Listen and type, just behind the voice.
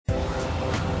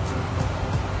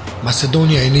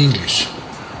Macedonia in English.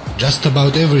 Just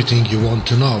about everything you want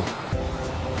to know.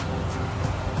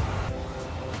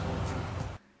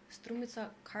 Strumica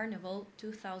Carnival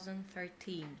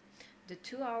 2013. The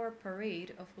 2-hour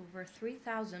parade of over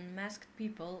 3,000 masked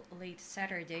people late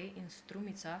Saturday in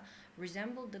Strumica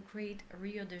resembled the great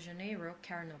Rio de Janeiro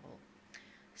Carnival.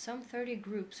 Some 30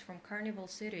 groups from carnival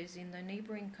cities in the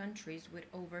neighboring countries with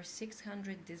over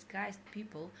 600 disguised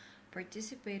people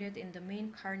participated in the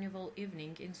main carnival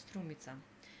evening in Strumica.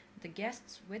 The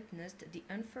guests witnessed the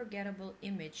unforgettable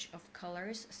image of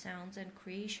colors, sounds and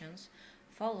creations,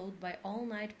 followed by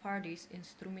all-night parties in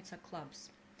Strumica clubs.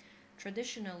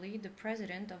 Traditionally, the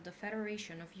president of the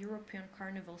Federation of European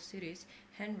Carnival Cities,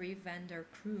 Henry van der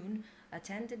Kroon,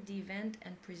 attended the event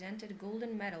and presented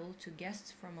golden medal to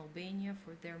guests from Albania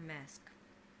for their mask.